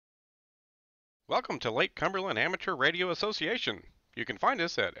Welcome to Lake Cumberland Amateur Radio Association. You can find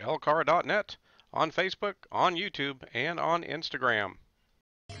us at LCARA.net, on Facebook, on YouTube, and on Instagram.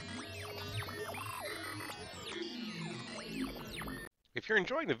 If you're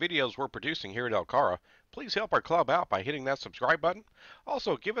enjoying the videos we're producing here at LCARA, please help our club out by hitting that subscribe button.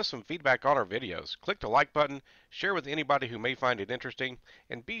 Also, give us some feedback on our videos. Click the like button, share with anybody who may find it interesting,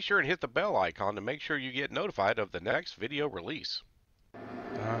 and be sure and hit the bell icon to make sure you get notified of the next video release.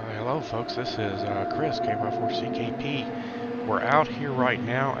 Hello folks, this is Chris, KY4CKP. We're out here right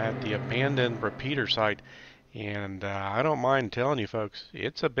now at the abandoned repeater site, and I don't mind telling you folks,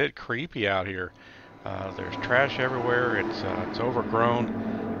 it's a bit creepy out here. There's trash everywhere, it's overgrown.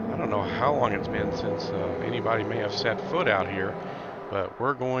 I don't know how long it's been since anybody may have set foot out here, but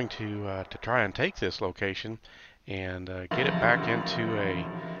we're going to try and take this location and get it back into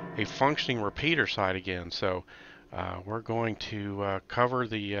a functioning repeater site again. So we're going to cover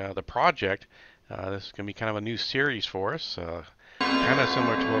the project. This is going to be kind of a new series for us, kind of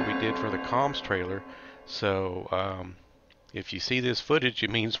similar to what we did for the comms trailer. So if you see this footage,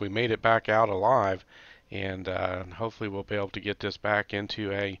 it means we made it back out alive, and hopefully we'll be able to get this back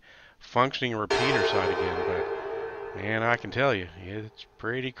into a functioning repeater site again. But man, I can tell you, it's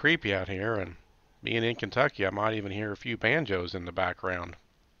pretty creepy out here, and being in Kentucky, I might even hear a few banjos in the background.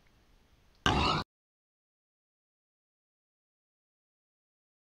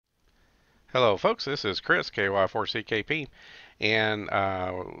 Hello folks, this is Chris, KY4CKP, and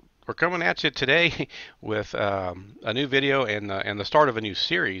we're coming at you today with a new video and the start of a new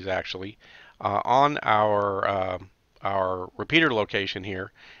series actually on our repeater location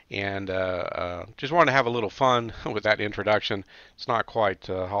here, and just wanted to have a little fun with that introduction. It's not quite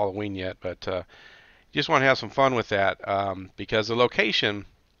Halloween yet, but just want to have some fun with that because the location,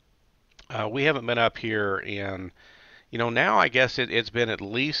 we haven't been up here in, now I guess it's been at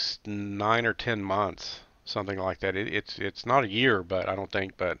least 9 or 10 months, something like that. It's not a year, but I don't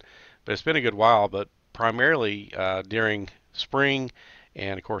think, but it's been a good while. But primarily during spring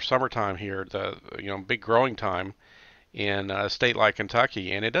and of course summertime here, the big growing time in a state like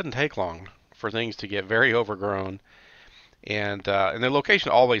Kentucky, and it doesn't take long for things to get very overgrown. And the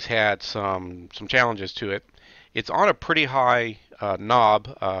location always had some challenges to it. It's on a pretty high knob,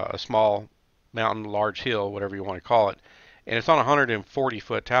 a small mountain, large hill, whatever you want to call it, and it's on a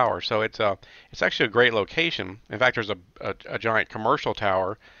 140-foot tower. So it's actually a great location. In fact, there's a giant commercial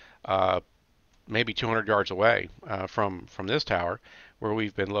tower, maybe 200 yards away from this tower, where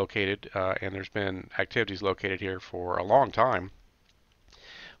we've been located, and there's been activities located here for a long time.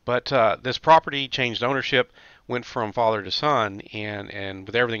 But this property changed ownership, went from father to son, and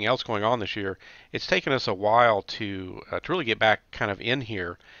with everything else going on this year, it's taken us a while to really get back kind of in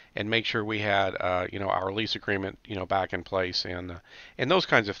here and make sure we had our lease agreement back in place, and those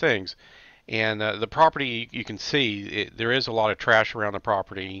kinds of things. And the property, you can see there is a lot of trash around the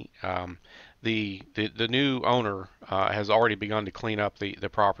property. The new owner has already begun to clean up the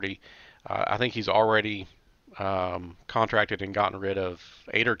property. I think he's already contracted and gotten rid of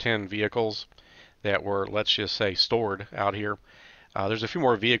 8 or 10 vehicles that were, let's just say, stored out here. There's a few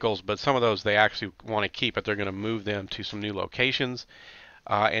more vehicles, but some of those they actually want to keep, but they're going to move them to some new locations.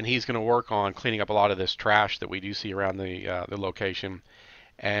 And he's going to work on cleaning up a lot of this trash that we do see around the location.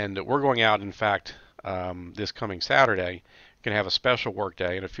 And we're going out, in fact, this coming Saturday. Going to have a special work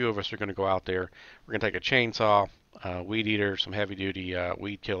day, and a few of us are going to go out there. We're going to take a chainsaw, weed eater, some heavy-duty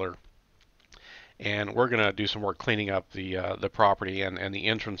weed killer, and we're going to do some work cleaning up the property and the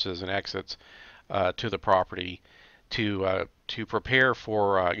entrances and exits to the property to prepare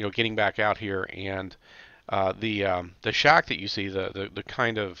for getting back out here. And the shack that you see, the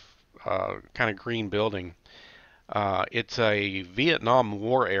kind of green building, it's a Vietnam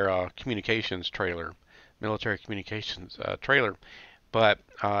War era communications trailer, military communications trailer. But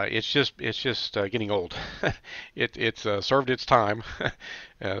it's just getting old. It's served its time,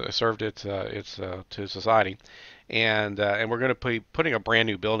 served its to society, and we're going to be putting a brand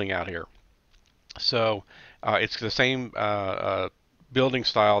new building out here. So it's the same building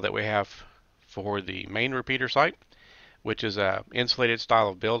style that we have for the main repeater site, which is a insulated style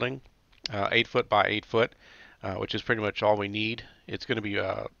of building, 8 foot by 8 foot, which is pretty much all we need. It's going to be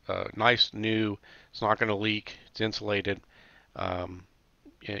a nice new. It's not going to leak. It's insulated.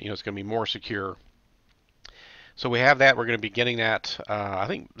 It's going to be more secure. So we have that. We're going to be getting that, I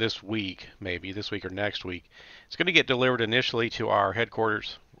think this week, maybe this week or next week. It's going to get delivered initially to our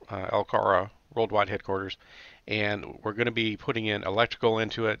headquarters, LCARA worldwide headquarters, and we're going to be putting in electrical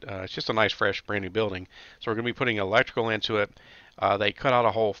into it. It's just a nice, fresh, brand new building. So we're going to be putting electrical into it. They cut out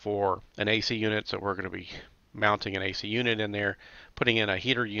a hole for an AC unit, so we're going to be mounting an AC unit in there, putting in a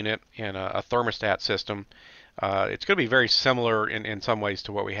heater unit and a thermostat system. It's going to be very similar in some ways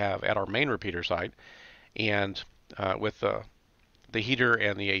to what we have at our main repeater site. And with the heater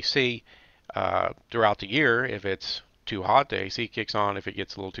and the AC, throughout the year, if it's too hot, the AC kicks on. If it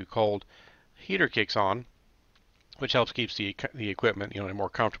gets a little too cold, heater kicks on, which helps keeps the equipment in a more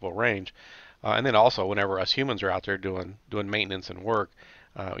comfortable range. And then also, whenever us humans are out there doing maintenance and work,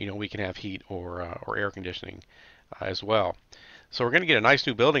 we can have heat or air conditioning as well. So we're going to get a nice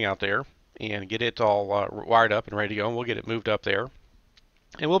new building out there and get it all wired up and ready to go. And we'll get it moved up there,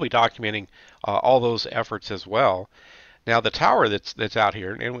 and we'll be documenting all those efforts as well. Now the tower that's out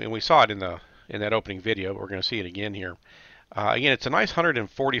here, and we saw it in that opening video, but we're going to see it again here. Again, it's a nice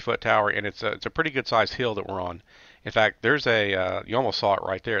 140-foot tower, and it's a pretty good sized hill that we're on. In fact, there's you almost saw it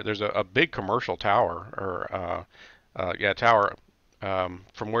right there. There's a big commercial tower, tower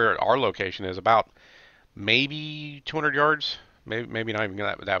from where our location is, about maybe 200 yards, maybe not even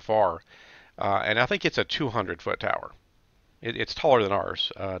that far. And I think it's a 200-foot tower. It's taller than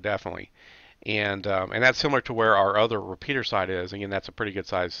ours, definitely. And that's similar to where our other repeater site is. Again, that's a pretty good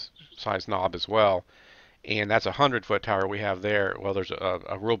size knob as well. And that's a 100-foot tower we have there. Well, there's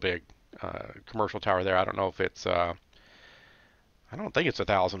a real big commercial tower there. I don't know if it's I don't think it's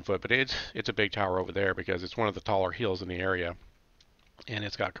 1,000 foot, but it's a big tower over there because it's one of the taller hills in the area, and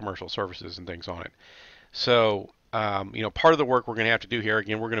it's got commercial services and things on it. So part of the work we're going to have to do here,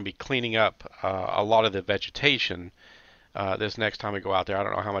 again, we're going to be cleaning up a lot of the vegetation this next time we go out there. I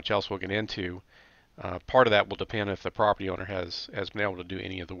don't know how much else we'll get into. Part of that will depend if the property owner has been able to do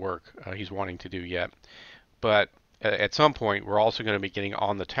any of the work he's wanting to do yet. But at some point, we're also going to be getting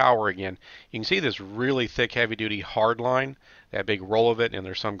on the tower again. You can see this really thick, heavy-duty hard line, that big roll of it, and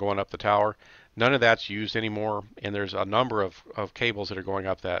there's some going up the tower. None of that's used anymore, and there's a number of cables that are going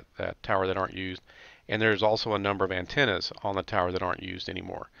up that tower that aren't used. And there's also a number of antennas on the tower that aren't used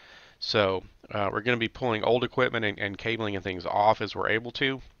anymore. So we're going to be pulling old equipment and cabling and things off as we're able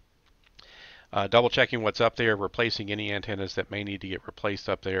to. Double checking what's up there, replacing any antennas that may need to get replaced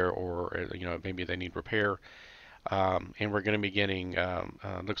up there, or maybe they need repair. And we're going to be getting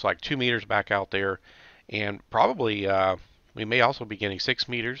looks like 2 meters back out there, and probably we may also be getting 6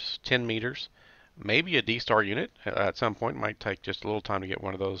 meters, 10 meters, maybe a DStar unit at some point. It might take just a little time to get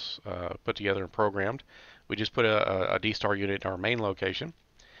one of those put together and programmed. We just put a DStar unit in our main location,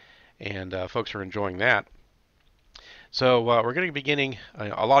 and folks are enjoying that. So we're going to be getting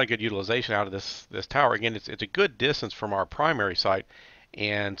a lot of good utilization out of this tower. Again, it's a good distance from our primary site,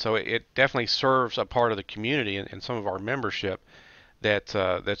 and so it definitely serves a part of the community and some of our membership that's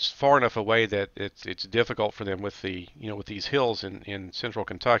far enough away that it's difficult for them with with these hills in central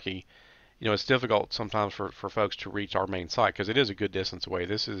Kentucky. It's difficult sometimes for folks to reach our main site because it is a good distance away.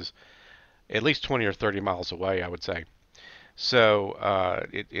 This is at least 20 or 30 miles away, I would say. So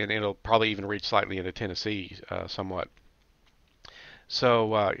it'll probably even reach slightly into Tennessee somewhat.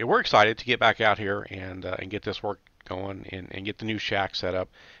 So we're excited to get back out here and get this work going and get the new shack set up,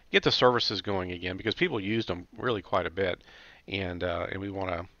 get the services going again because people used them really quite a bit, and we want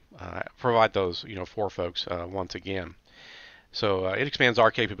to provide those for folks once again. So it expands our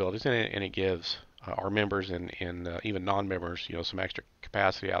capabilities and it gives our members and even non-members some extra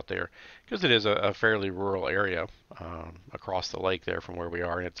capacity out there because it is a fairly rural area across the lake there from where we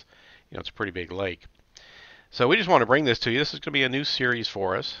are. And it's a pretty big lake. So we just want to bring this to you. This is going to be a new series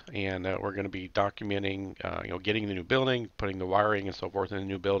for us, and we're going to be documenting, getting the new building, putting the wiring and so forth in the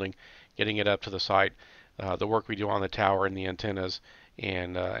new building, getting it up to the site, the work we do on the tower and the antennas,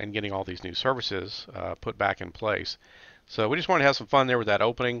 and getting all these new services put back in place. So we just want to have some fun there with that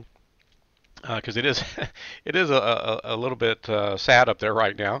opening, because it is a little bit sad up there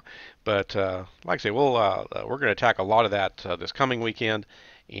right now. But like I say, we're going to attack a lot of that this coming weekend.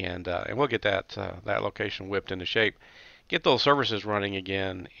 And we'll get that location whipped into shape, get those services running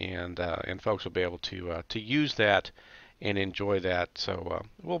again, and folks will be able to use that and enjoy that. So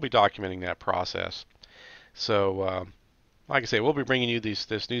we'll be documenting that process. So like I say, we'll be bringing you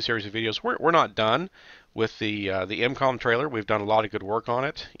this new series of videos. We're not done with the MCOM trailer. We've done a lot of good work on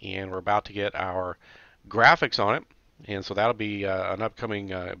it, and we're about to get our graphics on it, and so that'll be an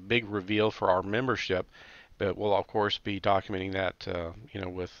upcoming big reveal for our membership. But we'll of course be documenting that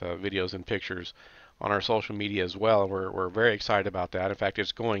with videos and pictures on our social media as well. We're very excited about that. In fact,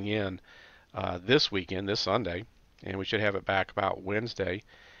 it's going in this weekend, this Sunday, and we should have it back about Wednesday.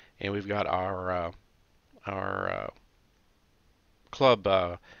 And we've got our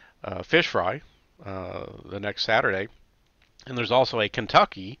club fish fry the next Saturday, and there's also a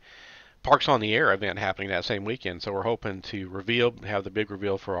Kentucky Parks on the Air event happening that same weekend. So we're hoping to have the big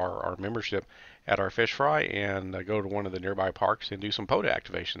reveal for our membership at our fish fry, and go to one of the nearby parks and do some POTA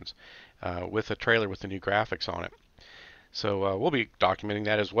activations with a trailer with the new graphics on it. So we'll be documenting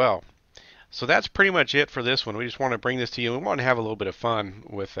that as well. So that's pretty much it for this one. We just want to bring this to you. We want to have a little bit of fun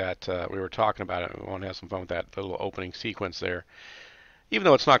with that. We were talking about it. We want to have some fun with that little opening sequence there, even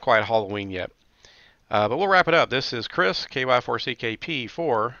though it's not quite Halloween yet. But we'll wrap it up. This is Chris, KY4CKP,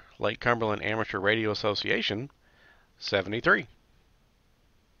 for Lake Cumberland Amateur Radio Association 73.